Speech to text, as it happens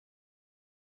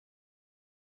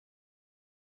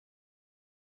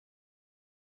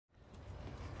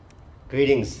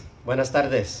Greetings. Buenas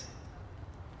tardes.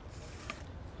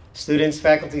 Students,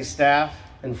 faculty, staff,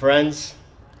 and friends,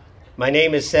 my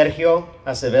name is Serjio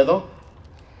Acevedo,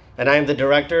 and I am the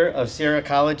director of Sierra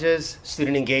College's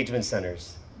Student Engagement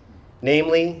Centers,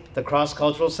 namely the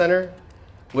Cross-Cultural Center,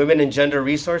 Women and Gender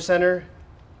Resource Center,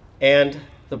 and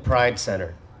the Pride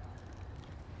Center.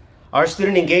 Our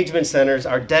student engagement centers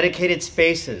are dedicated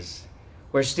spaces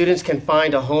where students can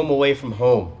find a home away from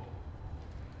home.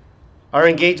 Our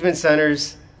engagement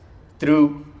centers,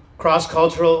 through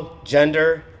cross-cultural,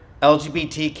 gender,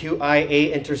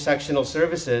 LGBTQIA intersectional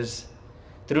services,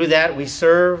 through that we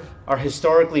serve our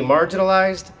historically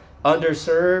marginalized,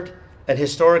 underserved, and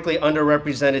historically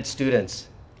underrepresented students.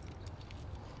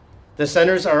 The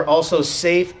centers are also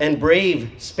safe and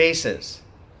brave spaces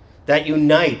that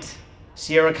unite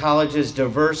Sierra College's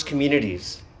diverse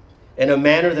communities in a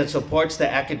manner that supports the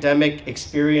academic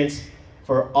experience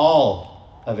for all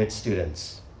of its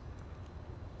students.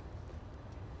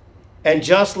 And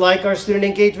just like our student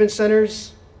engagement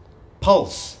centers,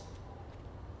 Pulse,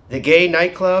 the gay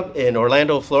nightclub in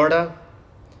Orlando, Florida,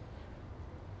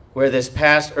 where this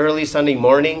past early Sunday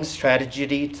morning's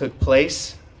tragedy took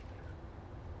place,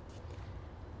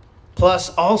 Plus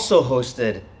also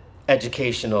hosted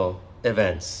educational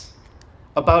events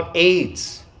about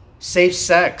AIDS, safe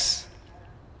sex,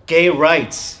 gay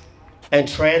rights, and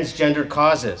transgender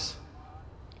causes.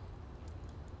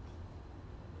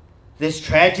 This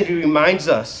tragedy reminds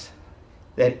us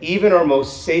that even our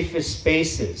most safest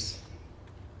spaces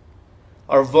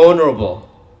are vulnerable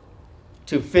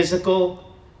to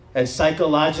physical and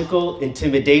psychological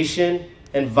intimidation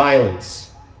and violence.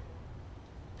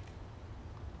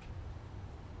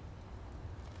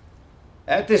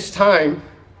 At this time,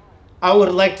 I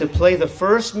would like to play the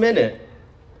first minute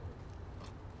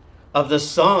of the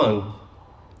song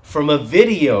from a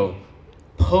video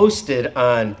posted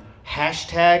on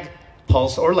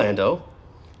 #PulseOrlando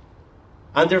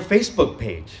on their Facebook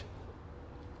page.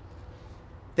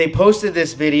 They posted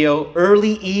this video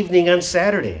early evening on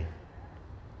Saturday,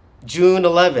 June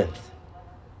 11th,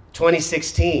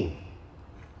 2016.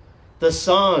 The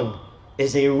song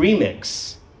is a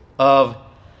remix of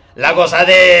La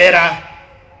Gozadera,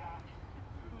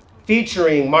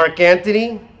 featuring Mark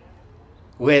Anthony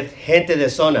with Gente de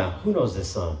Zona. Who knows this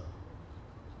song?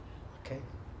 Okay.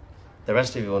 The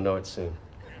rest of you will know it soon.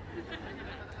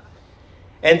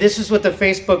 And this is what the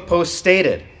Facebook post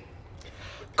stated: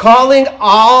 calling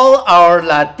all our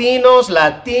Latinos,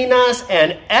 Latinas,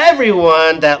 and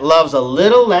everyone that loves a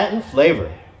little Latin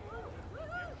flavor.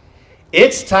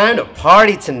 It's time to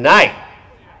party tonight.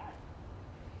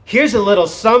 Here's a little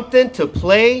something to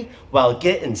play while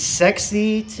getting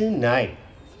sexy tonight.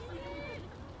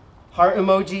 Heart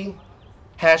emoji,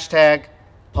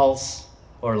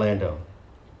 #PulseOrlando.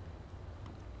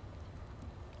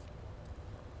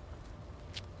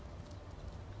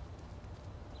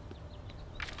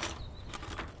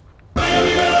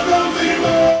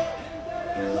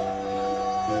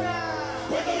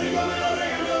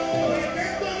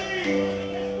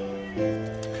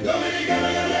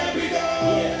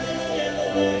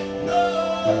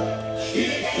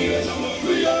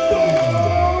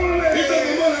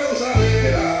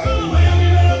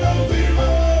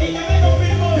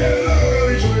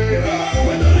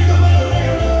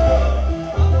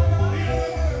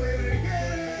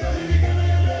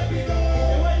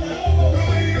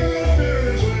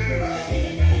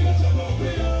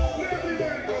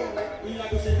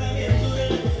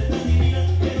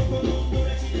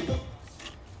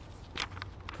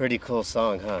 Pretty cool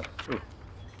song, huh?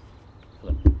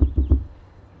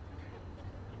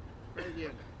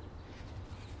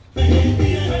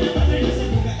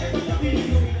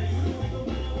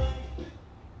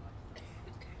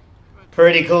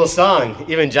 Pretty cool song.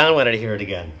 Even John wanted to hear it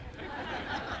again.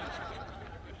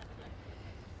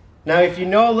 Now, if you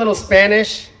know a little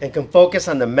Spanish and can focus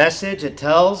on the message it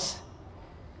tells,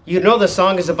 you know the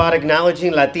song is about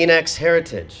acknowledging Latinx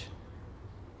heritage.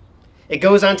 It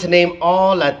goes on to name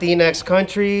all Latinx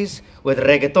countries with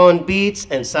reggaeton beats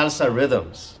and salsa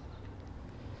rhythms.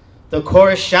 The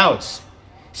chorus shouts,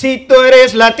 "Si tú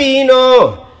eres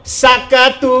Latino,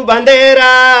 saca tu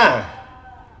bandera."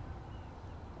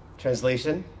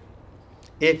 Translation: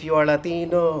 if you are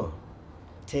Latino,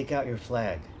 take out your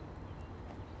flag.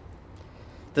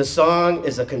 The song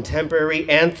is a contemporary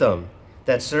anthem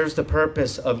that serves the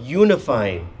purpose of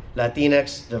unifying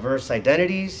Latinx diverse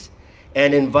identities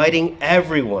and inviting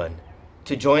everyone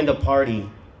to join the party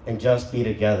and just be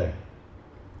together.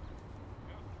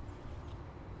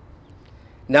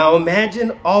 Now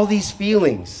imagine all these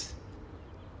feelings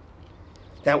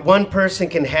that one person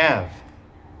can have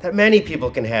that many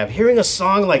people can have, hearing a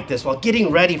song like this while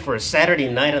getting ready for a Saturday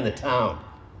night on the town.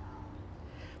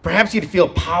 Perhaps you'd feel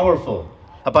powerful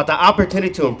about the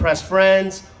opportunity to impress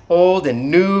friends, old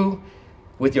and new,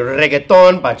 with your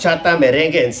reggaeton, bachata,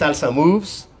 merengue, and salsa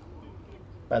moves.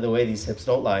 By the way, these hips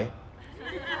don't lie.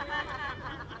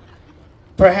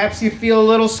 Perhaps you'd feel a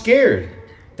little scared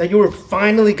that you were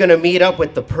finally going to meet up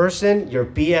with the person your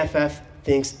BFF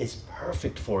thinks is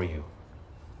perfect for you.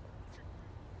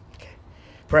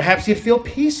 Perhaps you'd feel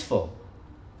peaceful,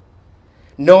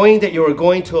 knowing that you were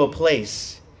going to a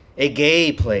place, a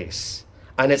gay place,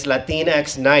 on its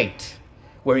Latinx night,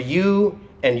 where you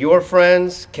and your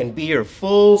friends can be your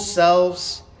full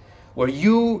selves, where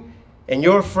you and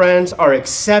your friends are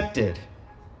accepted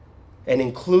and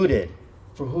included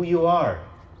for who you are.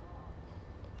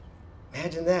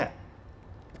 Imagine that.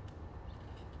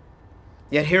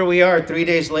 Yet here we are 3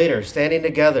 days later, standing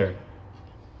together,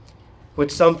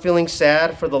 with some feeling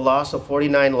sad for the loss of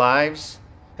 49 lives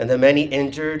and the many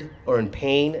injured or in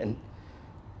pain, and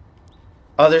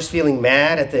others feeling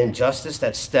mad at the injustice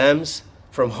that stems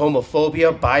from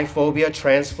homophobia, biphobia,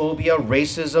 transphobia,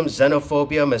 racism,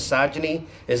 xenophobia, misogyny,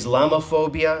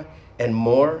 Islamophobia, and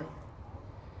more.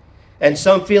 And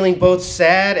some feeling both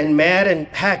sad and mad, and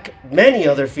heck, many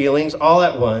other feelings all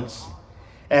at once,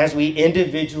 as we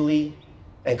individually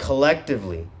and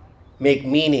collectively make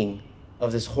meaning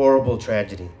of this horrible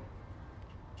tragedy.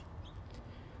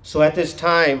 So at this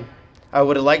time, I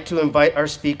would like to invite our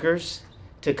speakers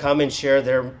to come and share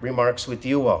their remarks with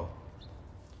you all.